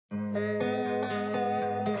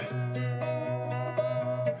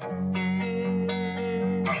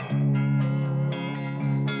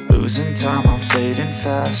losing time, I'm fading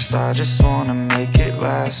fast. I just wanna make it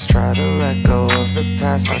last. Try to let go of the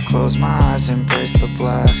past. I close my eyes, embrace the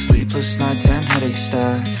blast. Sleepless nights and headaches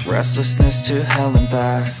stack. Restlessness to hell and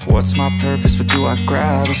back. What's my purpose? What do I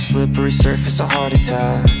grab? A slippery surface, a heart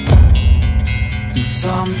attack. And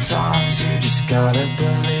sometimes you just gotta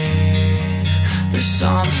believe there's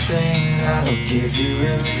something that'll give you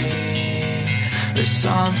relief. There's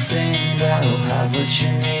something that'll have what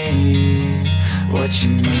you need, what you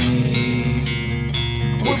need.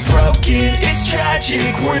 We're broken, it's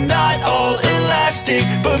tragic, we're not all elastic,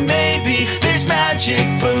 but maybe there's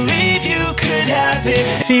magic, believe you could have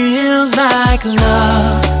it. Feels like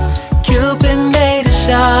love, Cupid made a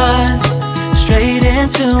shot straight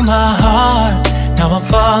into my heart. Now I'm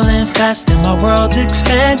falling fast and my world's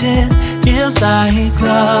expanding. Feels like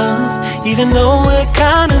love, even though we're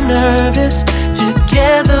kinda nervous.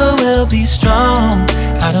 Together we'll be strong.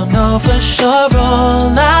 I don't know for sure,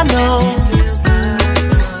 all I know.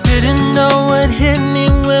 Didn't know what hit me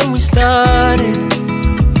when we started.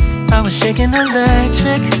 I was shaking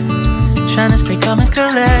electric, trying to stay calm and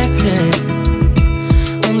collected.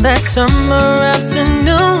 On that summer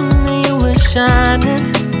afternoon, you were shining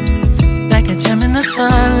like a gem in the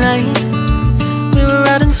sunlight. We were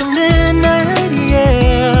out until midnight,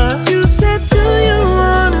 yeah. You said, do you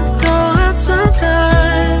wanna go out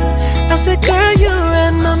sometime? I said, girl, you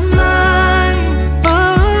read my mind.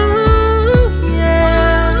 Oh,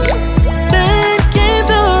 yeah. Then came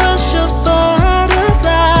the rush of butterflies,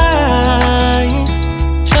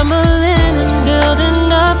 trembling and building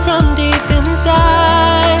up from deep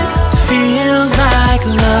inside. Feels like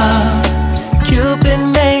love, Cupid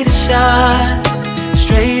made a shot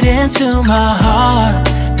straight into my heart.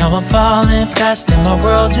 Now I'm falling fast and my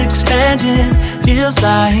world's expanding. Feels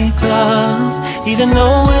like love, even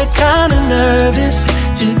though we're kinda nervous.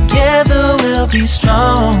 Together we'll be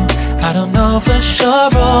strong. I don't know for sure,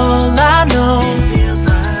 all I know.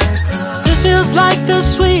 This feels like the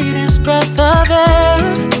sweetest breath of air.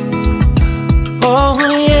 Oh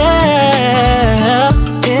yeah,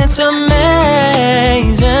 it's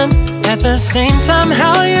amazing. At the same time,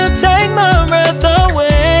 how you take my breath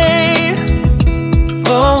away.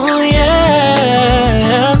 Oh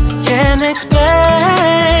yeah, can't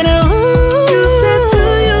explain. Ooh. You said, do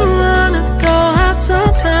you wanna go out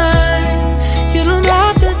sometime? You don't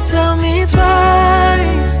have to tell me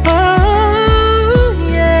twice. Oh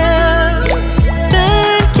yeah.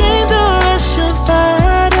 Then came the rush of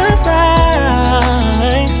butterflies,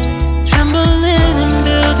 trembling and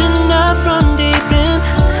building up from deep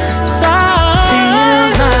inside.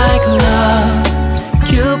 Feels like love,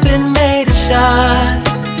 Cupid made a shot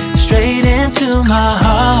straight into my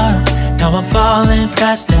heart. Now I'm falling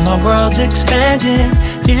fast and my world's expanding.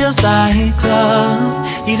 Feels like love,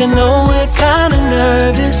 even though we're kinda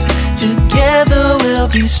nervous. Together we'll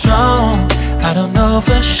be strong. I don't know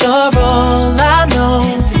for sure, all I know.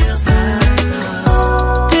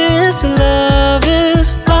 This love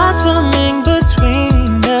is blossoming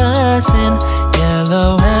between us in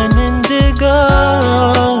yellow and indigo.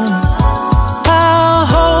 I'll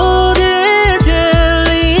hold it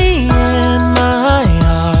gently in my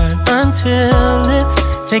heart until it's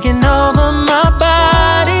taking over my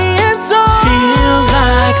body and soul. Feels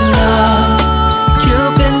like love,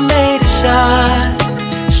 Cupid made a shot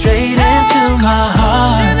straight into my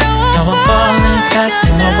heart. Now I'm falling fast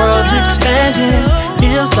and my world's expanding.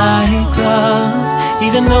 Feels like love,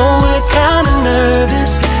 even though we're kinda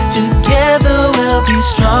nervous. Together we'll be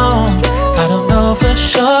strong. I don't know for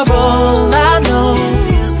sure, all I know.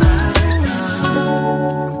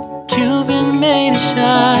 Cupid made a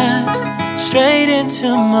shot straight into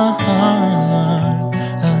my heart.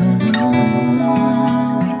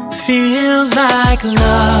 Feels like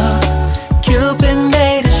love, Cupid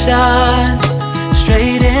made a shot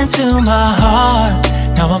straight into my heart.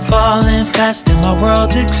 Now I'm falling fast and my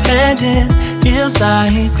world's expanding. Feels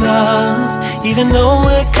like love, even though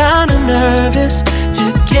we're kinda nervous.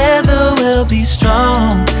 Together we'll be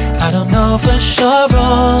strong. I don't know for sure,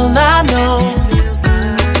 all I know.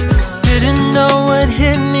 Didn't know what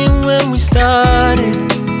hit me when we started.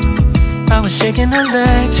 I was shaking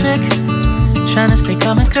electric, trying to stay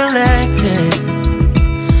calm and collected.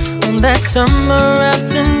 On that summer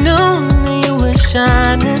afternoon, you were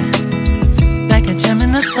shining like a gem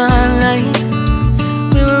in the sunlight.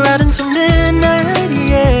 We were out until midnight,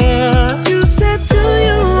 yeah. You said, do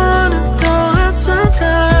you wanna go out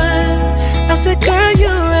sometime? I said, girl,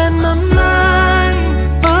 you read my mind.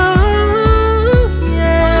 Oh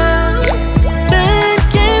yeah. Then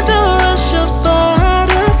came the rush of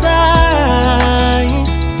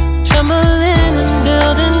butterflies, trembling and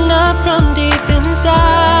building up from deep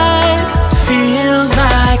inside.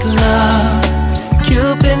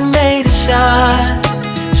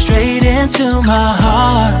 into my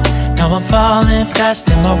heart. Now I'm falling fast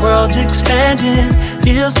and my world's expanding.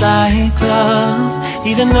 Feels like love,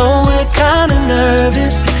 even though we're kinda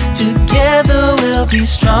nervous. Together we'll be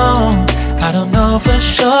strong. I don't know for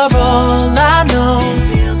sure, all I know,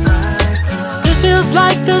 this feels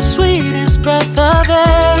like the sweetest breath of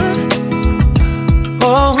air.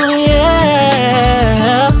 Oh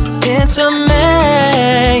yeah, it's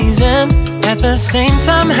amazing. At the same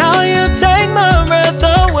time, how you take my breath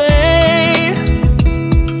away.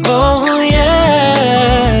 Oh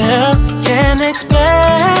yeah, can't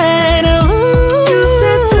explain. Ooh. You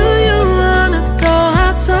said, do you wanna go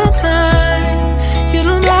out sometime? You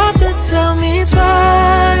don't have to tell me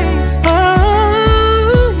twice.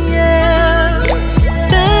 Oh yeah.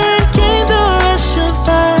 Then came the rush of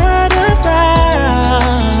butterflies,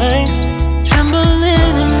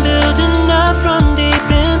 trembling and building up from deep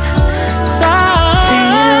inside.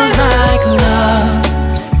 Feels like love.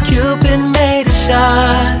 Cupid made a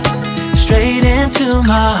shot straight into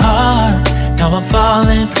my heart. Now I'm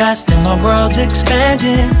falling fast and my world's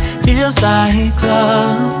expanding. Feels like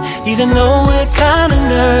love, even though we're kinda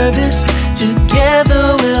nervous. Together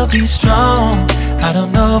we'll be strong. I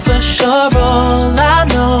don't know for sure, all I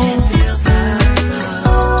know,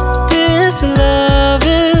 this love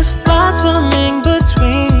is blossoming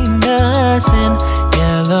between us in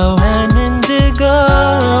yellow and indigo.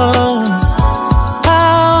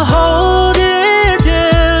 I'll hold it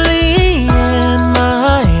gently in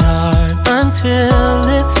my heart until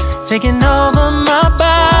it's taking over my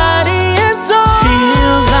body and soul.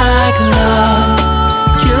 Feels like love.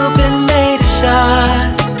 Cupid made a shot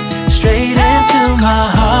straight into my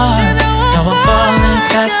heart. Now I'm falling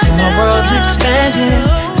fast and my world's expanding.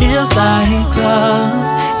 Feels like love,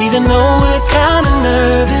 even though we're kinda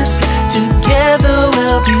nervous. Together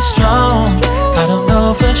we'll be strong. I don't know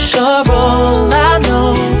for sure, all I know,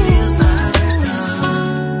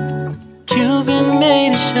 Cupid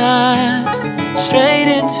made a shot straight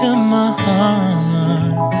into my heart.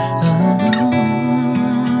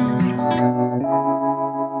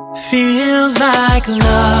 Feels like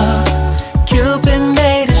love. Cupid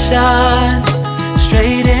made a shot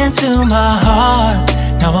straight into my heart.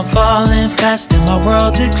 Now I'm falling fast and my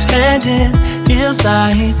world's expanding. Feels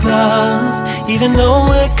like love, even though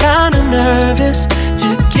we're kinda nervous.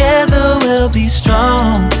 Together we'll be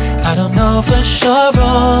strong. I don't know for sure,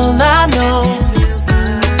 all I know,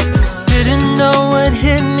 didn't know what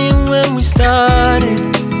hit me when we started.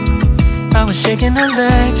 I was shaking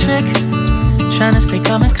electric, trying to stay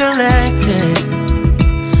calm and collected.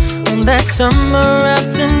 On that summer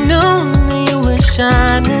afternoon, you were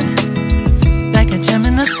shining like a gem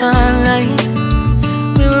in the sunlight.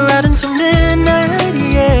 We were out until midnight,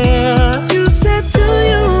 yeah. You said, do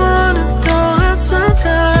you wanna go out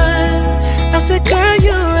sometime? I said, girl,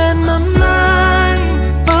 you read my mind.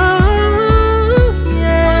 Oh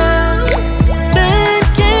yeah. Then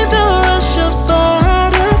came the rush of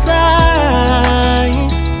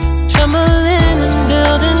butterflies, trembling and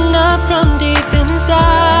building up from deep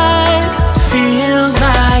inside. Feels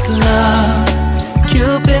like love.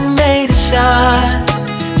 Cupid made a shot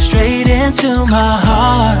straight into my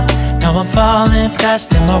heart. Now I'm falling fast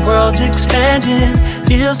and my world's expanding.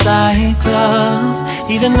 Feels like love,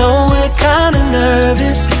 even though we're kinda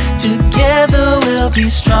nervous. Together we'll be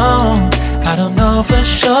strong. I don't know for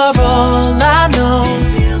sure, all I know,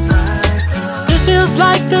 this feels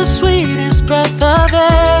like the sweetest breath of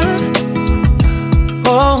air.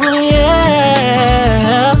 Oh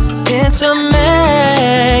yeah, it's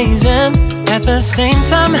amazing. At the same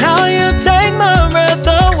time, how you take my breath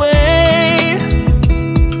away.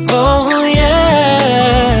 Oh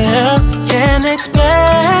yeah, can't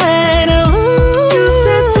explain. Ooh. You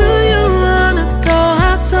said, do you wanna go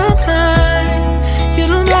out sometime? You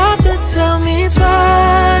don't have to tell me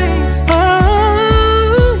twice.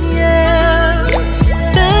 Oh yeah.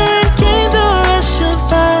 Then came the rush of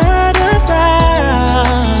butterflies,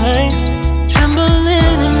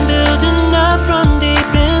 trembling and building up from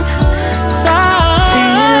deep inside.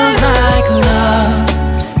 Feels like love.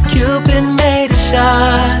 Cupid made a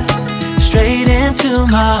shot straight into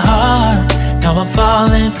my heart. Now I'm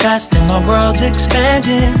falling fast and my world's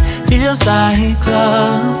expanding. Feels like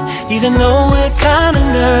love, even though we're kinda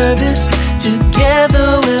nervous. Together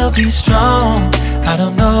we'll be strong. I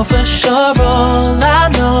don't know for sure, all I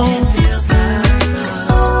know,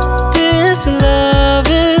 this love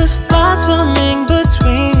is blossoming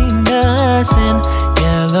between us in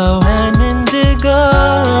yellow and indigo.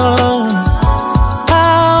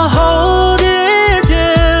 I'll hold it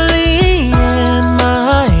gently in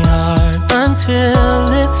my heart until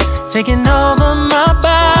it's taking over my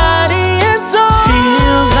body and soul.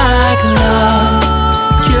 Feels like love.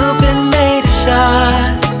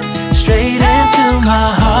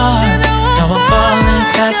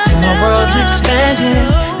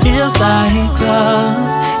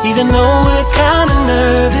 even though we're kinda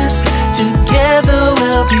nervous, together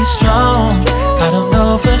we'll be strong. I don't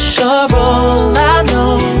know for sure, all I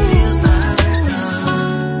know,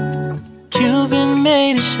 Cupid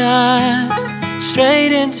made a shot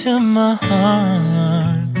straight into my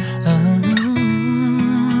heart.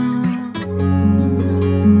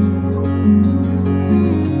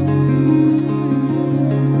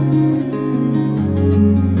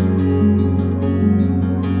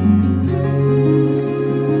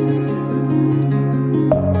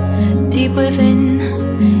 Deep within,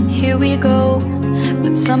 here we go,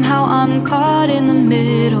 but somehow I'm caught in the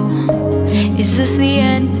middle. Is this the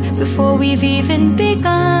end before we've even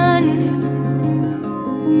begun?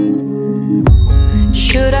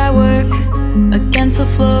 Should I work against the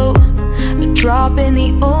flow, a drop in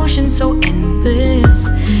the ocean so endless,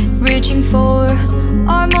 reaching for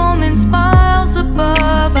our moments miles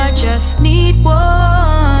above? I just need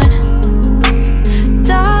one,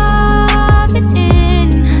 diving in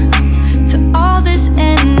to all this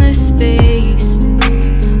endless space,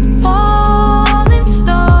 falling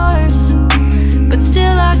stars, but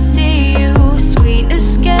still I see you. Sweet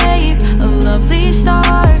escape, a lovely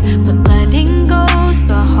start, but letting go's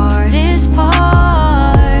the hardest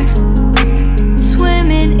part.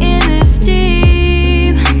 Swimming in this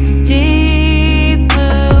deep, deep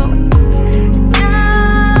blue.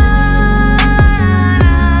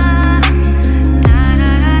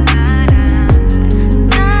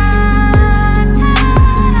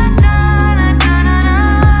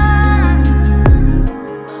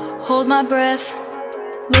 Hold my breath,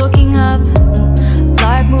 looking up.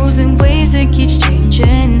 Life moves in ways that keeps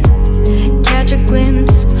changing. Catch a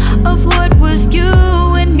glimpse of what was you